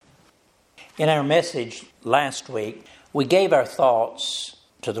In our message last week, we gave our thoughts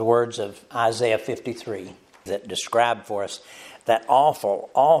to the words of Isaiah 53 that describe for us that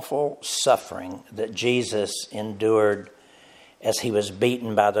awful suffering that Jesus endured as he was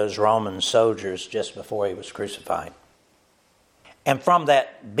beaten by those Roman soldiers just before he was crucified. And from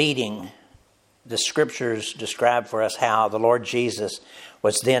that beating, the scriptures describe for us how the Lord Jesus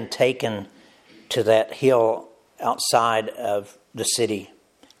was then taken to that hill outside of the city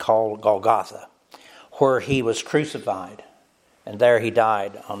called Golgotha, where he was crucified, and there he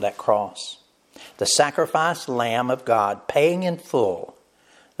died on that cross. The sacrificed Lamb of God, paying in full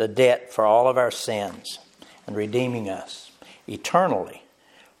the debt for all of our sins and redeeming us eternally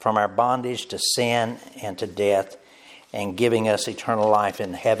from our bondage to sin and to death, and giving us eternal life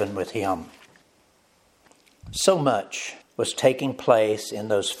in heaven with him. So much was taking place in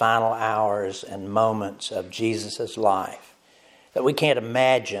those final hours and moments of Jesus' life that we can't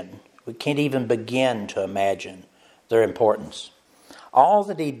even begin to imagine their importance. All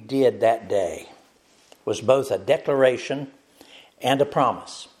that he did that day was both a declaration and a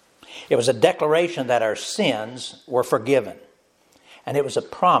promise. It was a declaration that our sins were forgiven. And it was a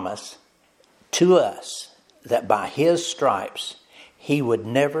promise to us that by his stripes, he would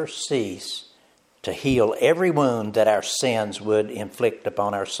never cease to heal every wound that our sins would inflict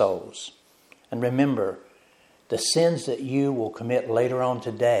upon our souls. And remember, the sins that you will commit later on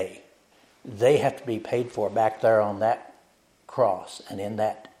today, they have to be paid for back there on that cross and in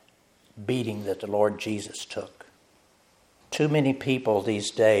that beating that the Lord Jesus took. Too many people these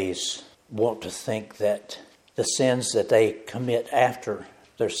days want to think that the sins that they commit after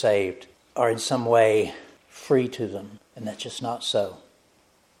they're saved are in some way free to them, and that's just not so.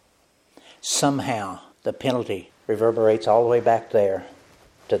 Somehow the penalty reverberates all the way back there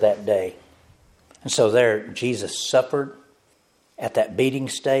to that day. And so there Jesus suffered at that beating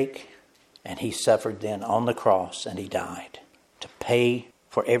stake, and he suffered then on the cross, and he died to pay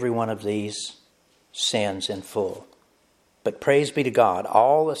for every one of these sins in full. But praise be to God,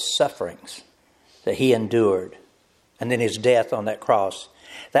 all the sufferings that he endured, and then his death on that cross,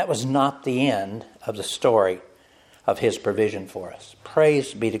 that was not the end of the story of his provision for us.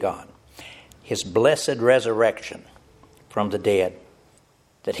 Praise be to God. His blessed resurrection from the dead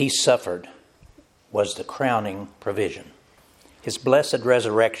that he suffered was the crowning provision. His blessed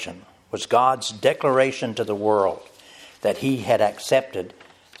resurrection was God's declaration to the world that he had accepted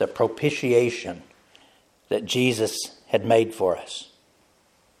the propitiation that Jesus had made for us.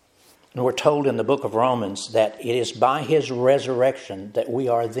 And we're told in the book of Romans that it is by his resurrection that we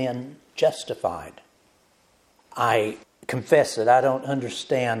are then justified. I confess that I don't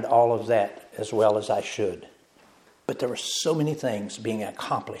understand all of that as well as I should. But there were so many things being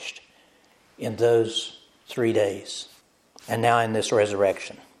accomplished in those 3 days, and now in this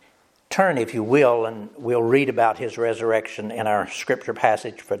resurrection. Turn, if you will, and we'll read about his resurrection in our scripture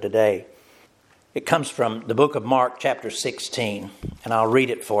passage for today. It comes from the book of Mark, chapter 16, and I'll read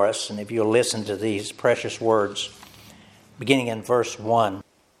it for us, and if you'll listen to these precious words, beginning in verse 1.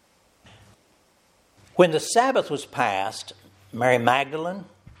 When the Sabbath was past, Mary Magdalene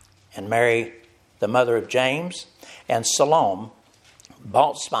and Mary, the mother of James, and Salome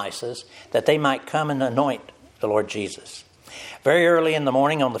bought spices that they might come and anoint the Lord Jesus. Very early in the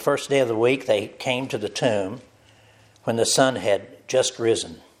morning on the first day of the week, they came to the tomb when the sun had just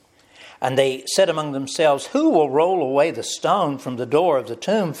risen. And they said among themselves, "Who will roll away the stone from the door of the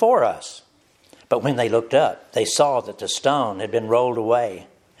tomb for us?" But when they looked up, they saw that the stone had been rolled away,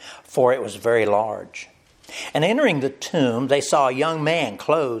 for it was very large. And entering the tomb, they saw a young man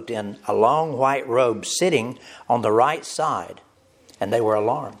clothed in a long white robe sitting on the right side, and they were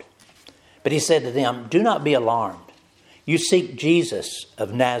alarmed. But he said to them, "Do not be alarmed. You seek Jesus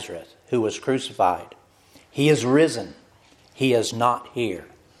of Nazareth, who was crucified. He is risen. He is not here.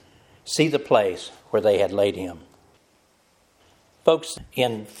 See the place where they had laid him." Folks,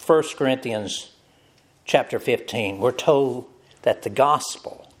 in 1 Corinthians chapter 15, we're told that the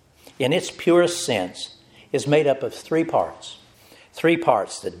gospel, in its purest sense, is made up of 3 parts. 3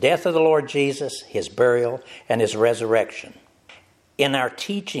 parts: the death of the Lord Jesus, his burial, and his resurrection. In our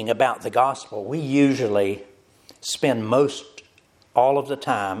teaching about the gospel, we usually spend all of the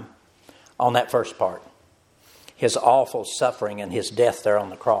time on that first part, his awful suffering and his death there on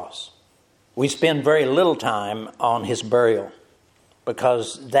the cross. We spend very little time on his burial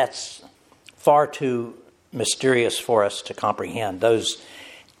because that's far too mysterious for us to comprehend. Those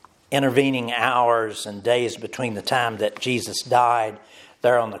intervening hours and days between the time that Jesus died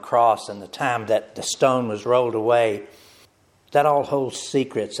there on the cross and the time that the stone was rolled away, that all holds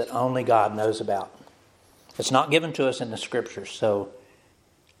secrets that only God knows about. It's not given to us in the scriptures, so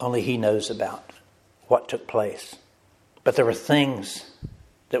only He knows about what took place. But there were things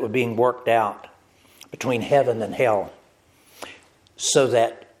that were being worked out between heaven and hell so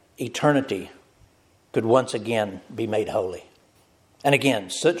that eternity could once again be made holy. And again,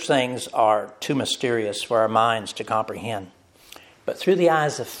 such things are too mysterious for our minds to comprehend. But through the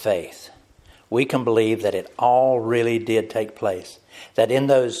eyes of faith, we can believe that it all really did take place. That in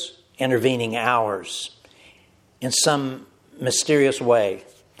those intervening hours, in some mysterious way,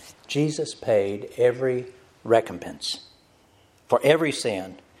 Jesus paid every recompense for every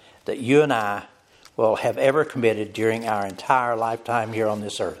sin that you and I will have ever committed during our entire lifetime here on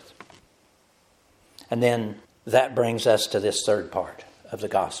this earth. And then that brings us to this third part of the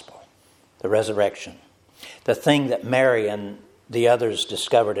gospel, the resurrection. The thing that Mary and the others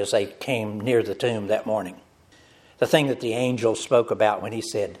discovered as they came near the tomb that morning. The thing that the angel spoke about when he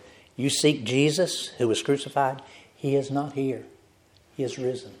said, "You seek Jesus who was crucified? He is not here. He is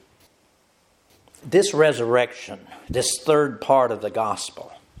risen." This resurrection, this third part of the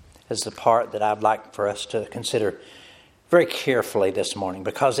gospel, is the part that I'd like for us to consider very carefully this morning,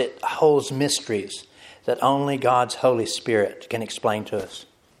 because it holds mysteries that only God's Holy Spirit can explain to us.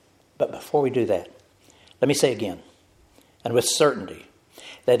 But before we do that, let me say again, and with certainty,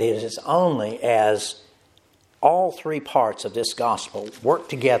 that it is only as all three parts of this gospel work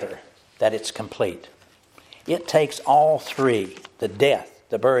together that it's complete. It takes all three, the death,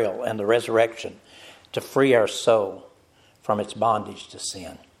 the burial, and the resurrection, to free our soul from its bondage to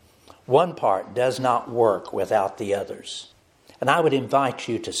sin. One part does not work without the others. And I would invite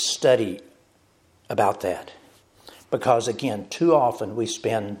you to study about that. Because again, too often we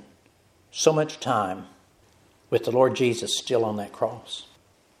spend so much time with the Lord Jesus still on that cross.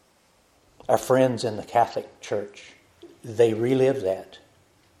 Our friends in the Catholic Church, they relive that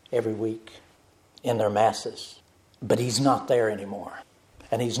every week in their masses. But He's not there anymore.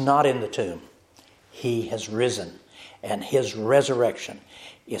 And He's not in the tomb. He has risen. And His resurrection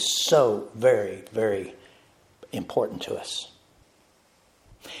is so very, very important to us.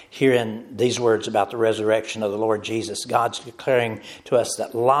 Here in these words about the resurrection of the Lord Jesus, God's declaring to us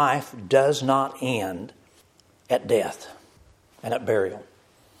that life does not end at death and at burial.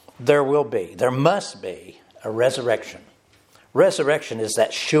 There must be a resurrection. Resurrection is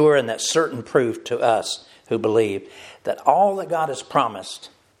that sure and that certain proof to us who believe that all that God has promised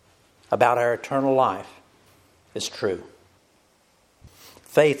about our eternal life is true.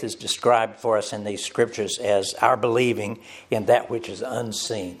 Faith is described for us in these scriptures as our believing in that which is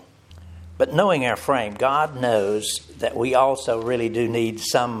unseen. But knowing our frame, God knows that we also really do need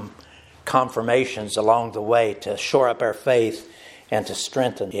some confirmations along the way to shore up our faith and to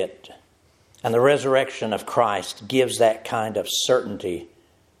strengthen it. And the resurrection of Christ gives that kind of certainty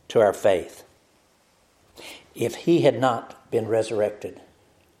to our faith. If He had not been resurrected,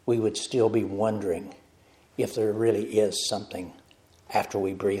 we would still be wondering if there really is something after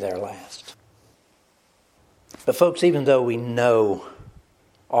we breathe our last. But folks, even though we know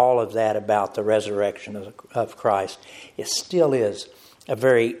all of that about the resurrection of Christ, it still is a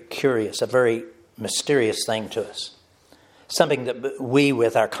very curious, a very mysterious thing to us. Something that we,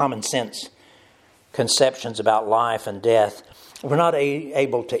 with our common sense conceptions about life and death, we're not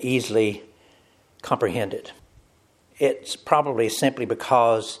able to easily comprehend it. It's probably simply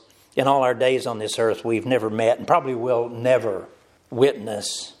because in all our days on this earth, we've never met and probably will never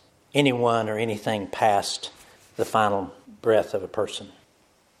witness anyone or anything past the final breath of a person.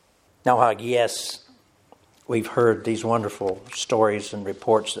 Now, I guess we've heard these wonderful stories and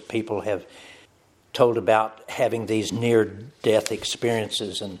reports that people have told about having these near-death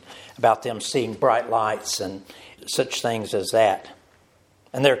experiences and about them seeing bright lights and such things as that.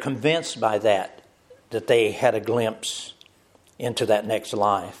 And they're convinced by that they had a glimpse into that next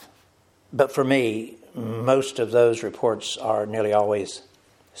life. But for me, most of those reports are nearly always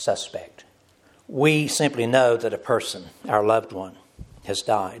suspect. We simply know that a person, our loved one, has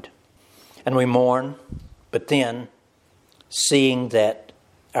died. And we mourn, but then seeing that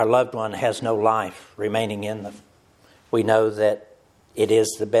our loved one has no life remaining in them, we know that it is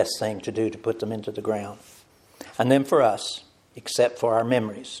the best thing to do to put them into the ground. And then for us, except for our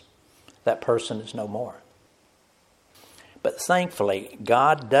memories, that person is no more. But thankfully,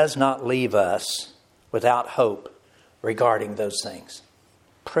 God does not leave us without hope regarding those things.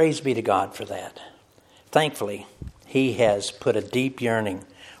 Praise be to God for that. Thankfully, He has put a deep yearning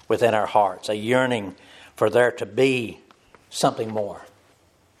within our hearts, a yearning for there to be something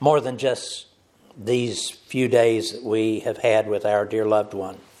more than just these few days that we have had with our dear loved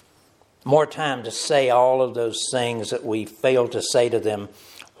one. More time to say all of those things that we failed to say to them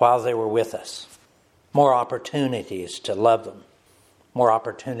while they were with us. More opportunities to love them. more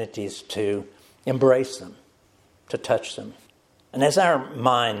opportunities to embrace them, to touch them. And as our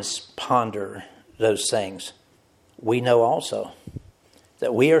minds ponder those things, we know also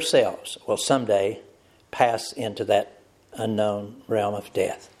that we ourselves will someday pass into that unknown realm of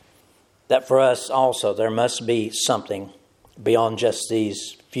death. That for us also there must be something beyond just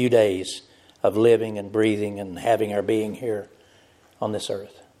these few days of living and breathing and having our being here on this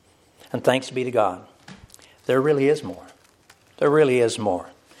earth. And thanks be to God, there really is more. There really is more.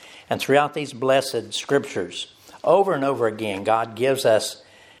 And throughout these blessed scriptures, over and over again, God gives us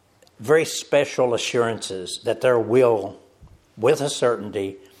very special assurances that there will, with a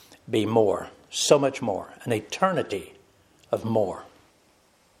certainty, be more, so much more, an eternity of more.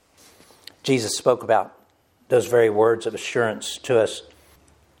 Jesus spoke about those very words of assurance to us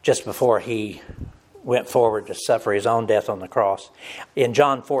just before he went forward to suffer his own death on the cross. In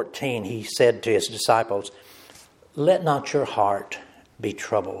John 14, he said to his disciples, "Let not your heart be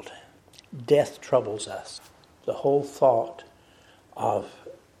troubled." Death troubles us. The whole thought of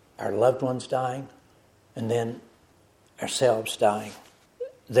our loved ones dying and then ourselves dying.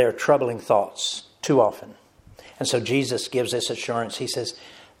 They're troubling thoughts too often. And so Jesus gives this assurance. He says,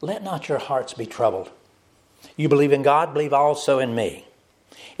 "Let not your hearts be troubled. You believe in God, believe also in me.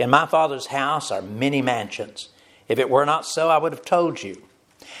 In my Father's house are many mansions. If it were not so, I would have told you.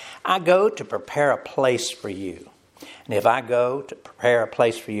 I go to prepare a place for you. And if I go to prepare a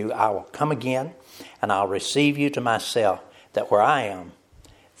place for you, I will come again and I'll receive you to myself, that where I am,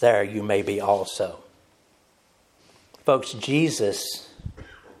 there you may be also." Folks, Jesus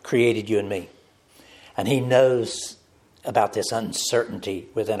created you and me. And he knows about this uncertainty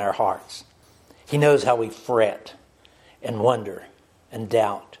within our hearts. He knows how we fret and wonder and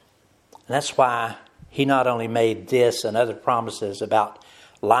doubt. And that's why he not only made this and other promises about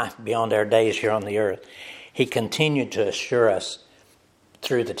life beyond our days here on the earth, he continued to assure us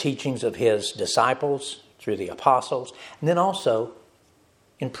through the teachings of his disciples, through the apostles, and then also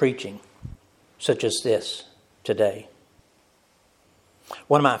in preaching, such as this today.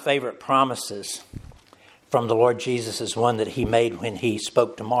 One of my favorite promises from the Lord Jesus is one that he made when he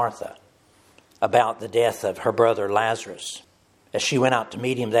spoke to Martha about the death of her brother Lazarus. As she went out to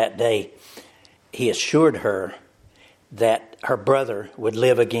meet him that day, he assured her that her brother would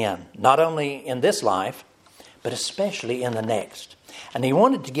live again, not only in this life, but especially in the next. And he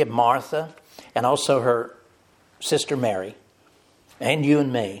wanted to give Martha and also her sister Mary and you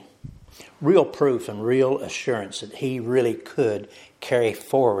and me real proof and real assurance that he really could carry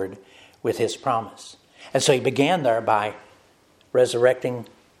forward with his promise. And so he began there by resurrecting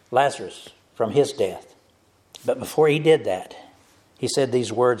Lazarus from his death. But before he did that, he said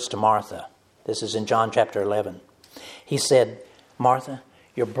these words to Martha. This is in John chapter 11. He said, "Martha,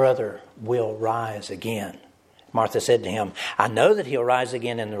 your brother will rise again." Martha said to him, "I know that he'll rise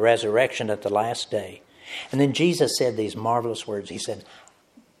again in the resurrection at the last day." And then Jesus said these marvelous words. He said,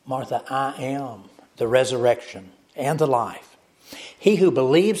 "Martha, I am the resurrection and the life. He who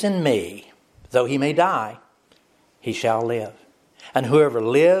believes in me, though he may die, he shall live. And whoever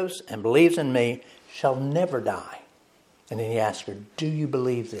lives and believes in me shall never die." And then he asked her, "Do you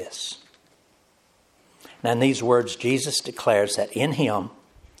believe this?" Now in these words, Jesus declares that in him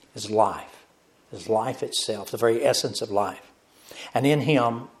is life itself, the very essence of life. And in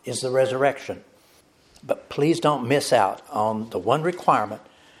him is the resurrection. But please don't miss out on the one requirement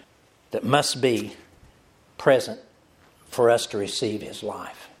that must be present for us to receive his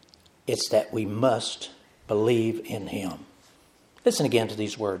life. It's that we must believe in him. Listen again to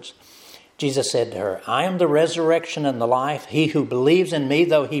these words. Jesus said to her, "I am the resurrection and the life. He who believes in me,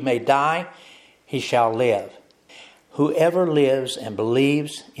 though he may die, he shall live. Whoever lives and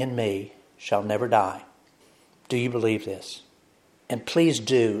believes in me shall never die." Do you believe this? And please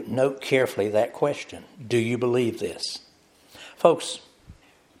do note carefully that question. Do you believe this? Folks,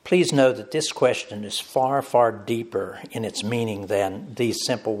 please know that this question is far, far deeper in its meaning than these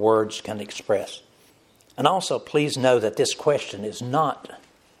simple words can express. And also, please know that this question is not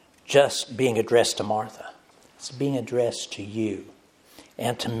just being addressed to Martha. It's being addressed to you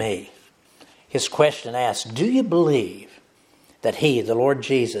and to me. His question asks, do you believe that he, the Lord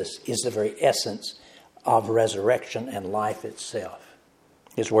Jesus, is the very essence of resurrection and life itself?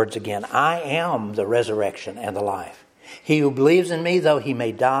 His words again, "I am the resurrection and the life. He who believes in me, though he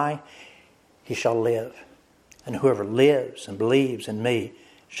may die, he shall live. And whoever lives and believes in me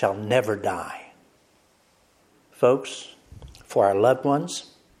shall never die." Folks, for our loved ones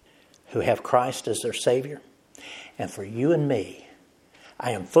who have Christ as their Savior, and for you and me,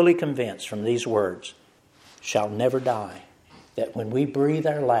 I am fully convinced from these words, shall never die, that when we breathe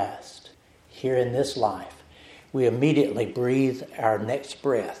our last here in this life, we immediately breathe our next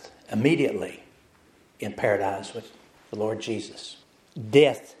breath, immediately in paradise with the Lord Jesus.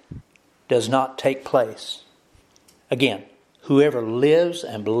 Death does not take place. Again, whoever lives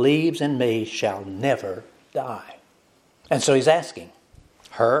and believes in me shall never die. And so he's asking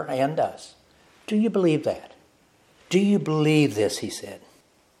her and us, do you believe that? Do you believe this, he said.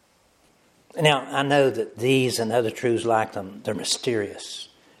 Now, I know that these and other truths like them, they're mysterious.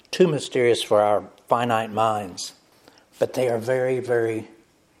 Too mysterious for our finite minds. But they are very, very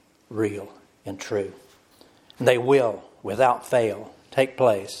real and true. And they will, without fail, take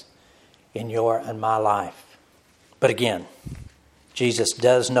place in your and my life. But again, Jesus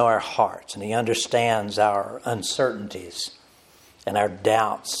does know our hearts, and he understands our uncertainties and our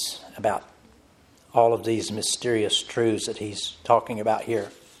doubts about all of these mysterious truths that he's talking about here.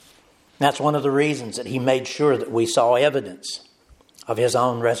 And that's one of the reasons that he made sure that we saw evidence of his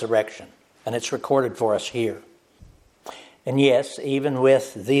own resurrection. And it's recorded for us here. And yes, even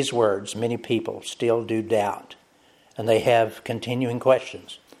with these words, many people still do doubt. And they have continuing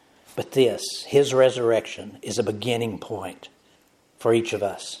questions. But this, his resurrection, is a beginning point for each of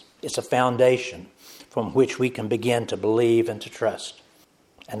us. It's a foundation from which we can begin to believe and to trust.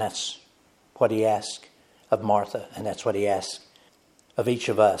 And that's what he asked of Martha, and that's what he asked of each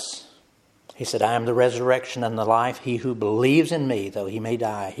of us. He said, I am the resurrection and the life. He who believes in me, though he may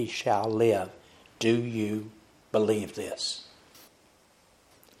die, he shall live. Do you believe this?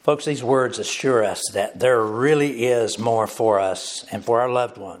 Folks, these words assure us that there really is more for us and for our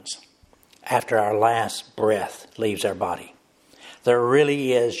loved ones after our last breath leaves our body. There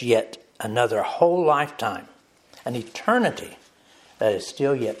really is yet another whole lifetime, an eternity that is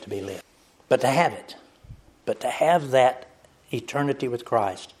still yet to be lived. But to have that eternity with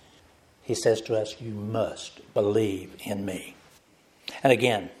Christ, he says to us, you must believe in me. And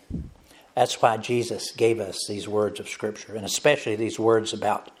again, that's why Jesus gave us these words of Scripture, and especially these words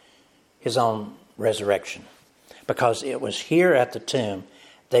about his own resurrection. Because it was here at the tomb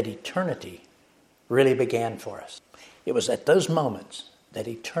that eternity really began for us. It was at those moments that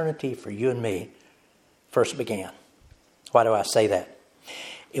eternity for you and me first began. Why do I say that?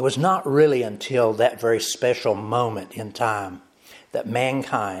 It was not really until that very special moment in time that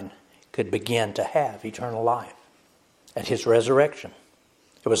mankind could begin to have eternal life, at his resurrection.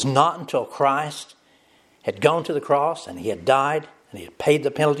 It was not until Christ had gone to the cross and he had died and he had paid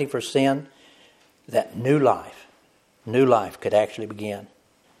the penalty for sin that new life could actually begin.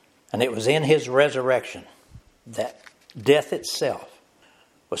 And it was in his resurrection that death itself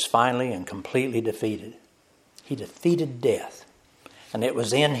was finally and completely defeated. He defeated death. And it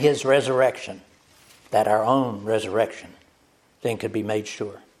was in his resurrection that our own resurrection then could be made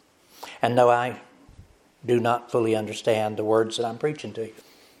sure. And no, I do not fully understand the words that I'm preaching to you.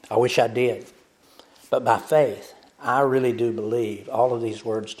 I wish I did. But by faith, I really do believe all of these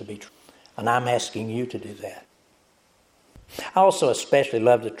words to be true. And I'm asking you to do that. I also especially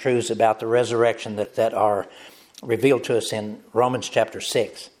love the truths about the resurrection that are revealed to us in Romans chapter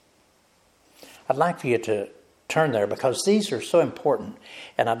 6. I'd like for you to turn there because these are so important,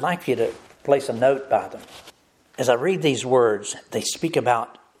 and I'd like for you to place a note by them. As I read these words, they speak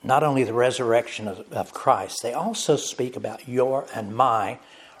about not only the resurrection of Christ, they also speak about your and my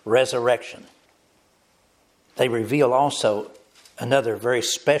resurrection. They reveal also another very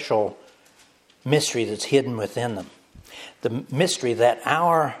special mystery that's hidden within them. The mystery that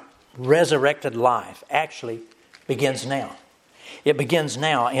our resurrected life actually begins now. It begins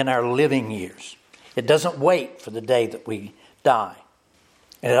now in our living years. It doesn't wait for the day that we die.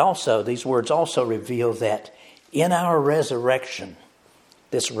 And these words also reveal that in our resurrection,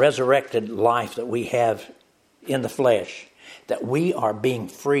 this resurrected life that we have in the flesh, that we are being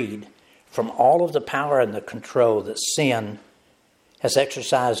freed from all of the power and the control that sin has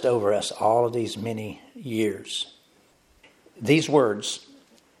exercised over us all of these many years. These words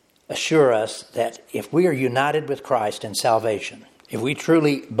assure us that if we are united with Christ in salvation, if we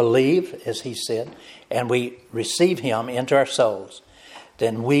truly believe, as he said, and we receive him into our souls,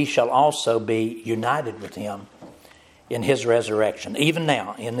 then we shall also be united with him in his resurrection, even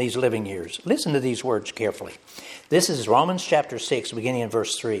now in these living years. Listen to these words carefully. This is Romans chapter 6, beginning in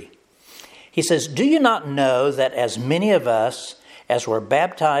verse 3. He says, do you not know that as many of us as were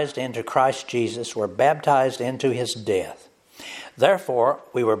baptized into Christ Jesus were baptized into his death? Therefore,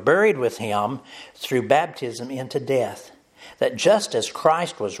 we were buried with him through baptism into death, that just as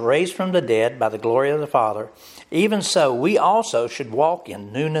Christ was raised from the dead by the glory of the Father, even so we also should walk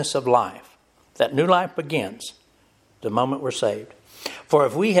in newness of life. That new life begins the moment we're saved. For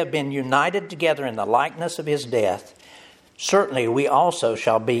if we have been united together in the likeness of his death, certainly we also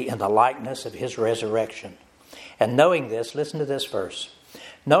shall be in the likeness of his resurrection. And knowing this, listen to this verse.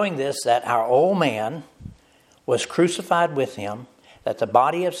 Knowing this, that our old man was crucified with him, that the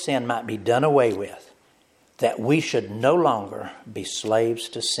body of sin might be done away with, that we should no longer be slaves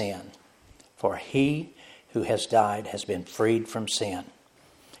to sin. For he who has died has been freed from sin.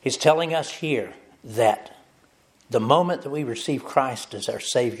 He's telling us here that the moment that we receive Christ as our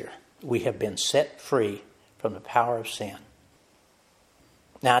Savior, we have been set free from the power of sin.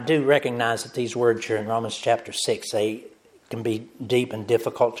 Now, I do recognize that these words here in Romans chapter 6, they can be deep and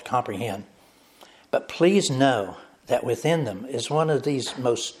difficult to comprehend. But please know that within them is one of these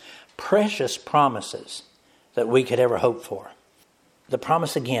most precious promises that we could ever hope for. The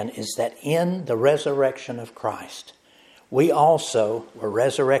promise again is that in the resurrection of Christ, we also were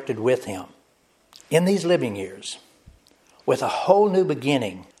resurrected with him in these living years with a whole new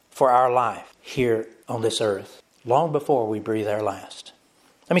beginning for our life here on this earth, long before we breathe our last.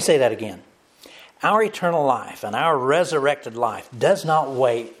 Let me say that again. Our eternal life and our resurrected life does not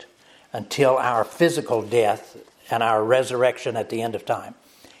wait until our physical death and our resurrection at the end of time.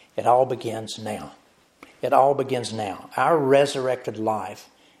 It all begins now. It all begins now. Our resurrected life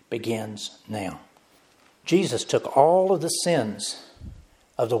begins now. Jesus took all of the sins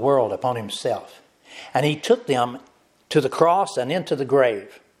of the world upon himself, and he took them to the cross and into the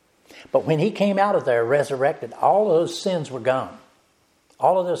grave. But when he came out of there resurrected, all of those sins were gone.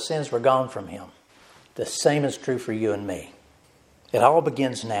 All of those sins were gone from him. The same is true for you and me. It all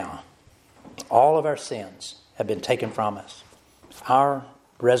begins now. All of our sins have been taken from us. Our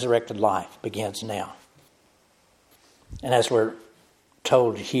resurrected life begins now. And as we're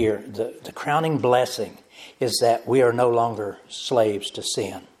told here, the crowning blessing is that we are no longer slaves to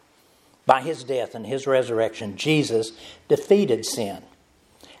sin. By his death and his resurrection, Jesus defeated sin.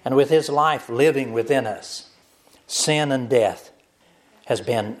 And with his life living within us, sin and death has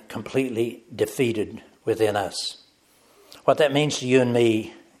been completely defeated within us. What that means to you and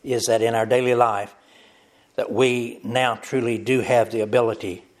me is that in our daily life, that we now truly do have the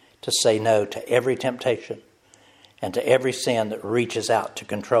ability to say no to every temptation and to every sin that reaches out to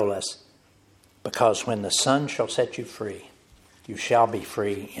control us. Because when the Son shall set you free, you shall be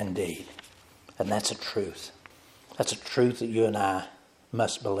free indeed. And that's a truth. That's a truth that you and I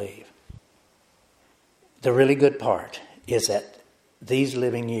must believe. The really good part is that these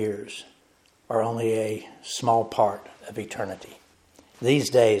living years are only a small part of eternity.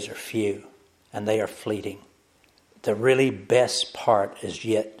 These days are few and they are fleeting. The really best part is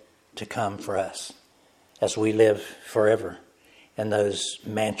yet to come for us as we live forever in those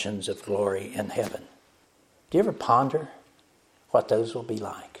mansions of glory in heaven. Do you ever ponder what those will be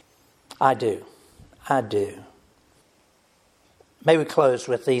like? I do. May we close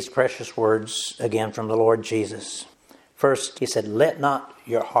with these precious words again from the Lord Jesus. First, he said, "Let not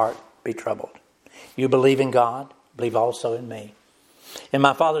your heart be troubled. You believe in God, believe also in me. In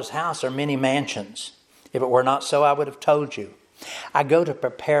my Father's house are many mansions. If it were not so, I would have told you. I go to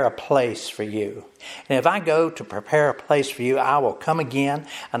prepare a place for you. And if I go to prepare a place for you, I will come again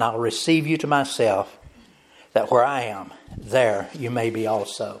and I'll receive you to myself, that where I am, there you may be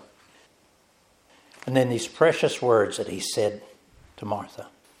also." And then these precious words that he said to Martha,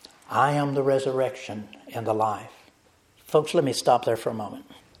 "I am the resurrection and the life." Folks, let me stop there for a moment.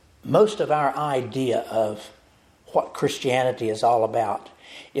 Most of our idea of what Christianity is all about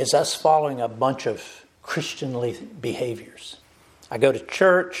is us following a bunch of Christianly behaviors. I go to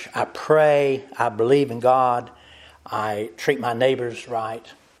church, I pray, I believe in God, I treat my neighbors right.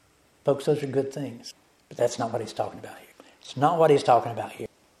 Folks, those are good things. But that's not what he's talking about here. It's not what he's talking about here.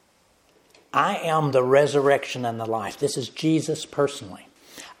 I am the resurrection and the life. This is Jesus personally.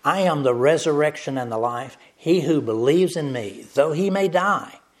 I am the resurrection and the life. He who believes in me, though he may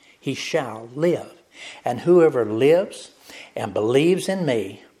die, he shall live. And whoever lives and believes in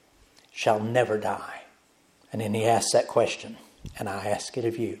me shall never die. And then he asks that question, and I ask it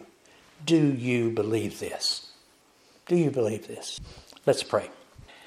of you. Do you believe this? Do you believe this? Let's pray.